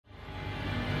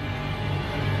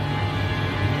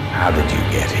How did you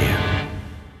get here?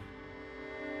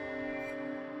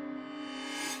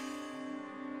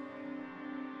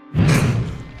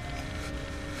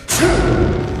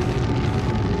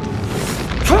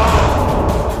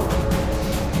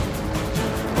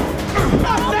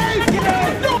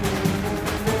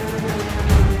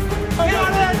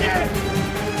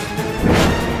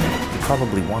 You're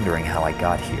probably wondering how I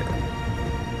got here.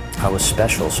 I was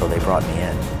special, so they brought me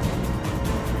in.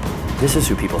 This is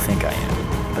who people think I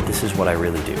am, but this is what I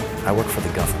really do. I work for the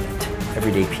government.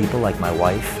 Everyday people like my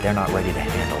wife, they're not ready to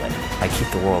handle it. I keep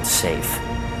the world safe.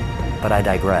 But I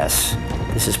digress.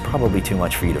 This is probably too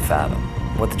much for you to fathom.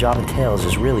 What the job entails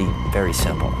is really very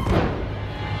simple.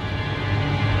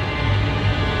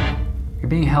 You're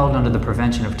being held under the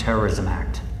Prevention of Terrorism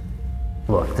Act.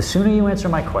 Look, the sooner you answer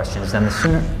my questions, then the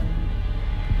sooner...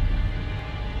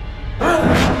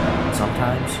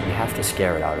 Sometimes you have to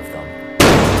scare it out of them.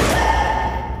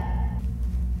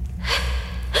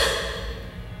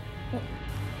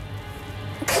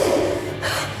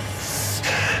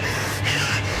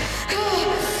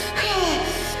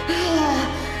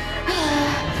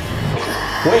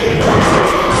 Wait!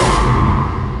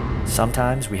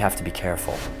 Sometimes we have to be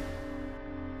careful.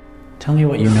 Tell me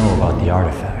what you know about the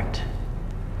artifact.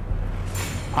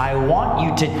 I want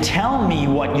you to tell me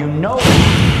what you know.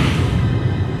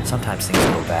 Sometimes things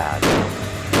go bad.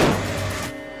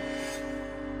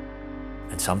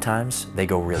 And sometimes they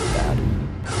go really bad.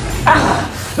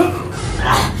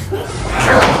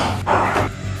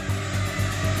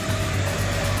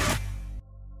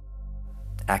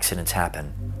 Accidents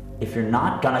happen. If you're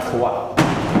not gonna cooperate,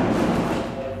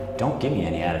 don't give me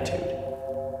any attitude.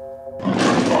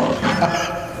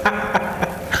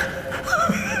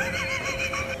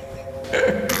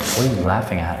 What are you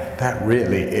laughing at? That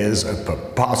really is a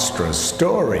preposterous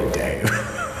story, Dave.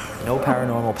 No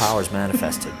paranormal powers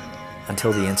manifested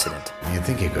until the incident. You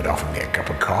think you could offer me a cup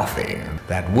of coffee?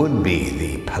 That would be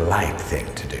the polite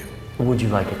thing to do. Would you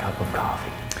like a cup of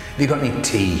coffee? Have you got any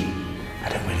tea? I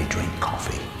don't really drink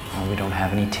coffee. Oh, we don't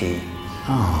have any tea.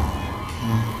 Oh,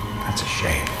 that's a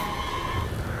shame.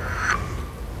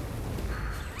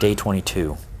 Day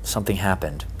 22. Something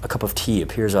happened. A cup of tea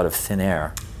appears out of thin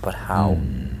air. But how?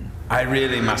 I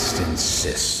really must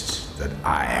insist that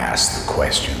I ask the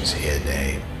questions here,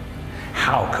 Dave.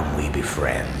 How can we be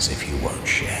friends if you won't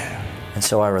share? And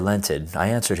so I relented. I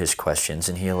answered his questions,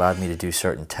 and he allowed me to do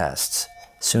certain tests.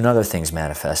 Soon other things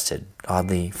manifested,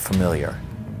 oddly familiar.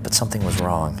 But something was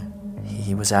wrong.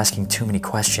 He was asking too many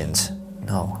questions.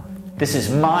 No. This is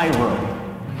my room.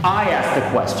 I ask the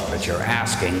questions. But you're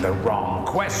asking the wrong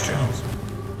questions.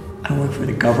 I work for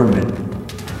the government.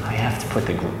 I have to put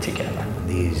the group together.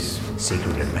 These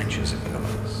secret adventures of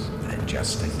yours, they're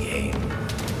just a game.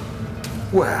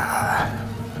 Well,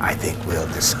 I think we'll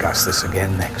discuss this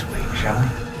again next week, shall we?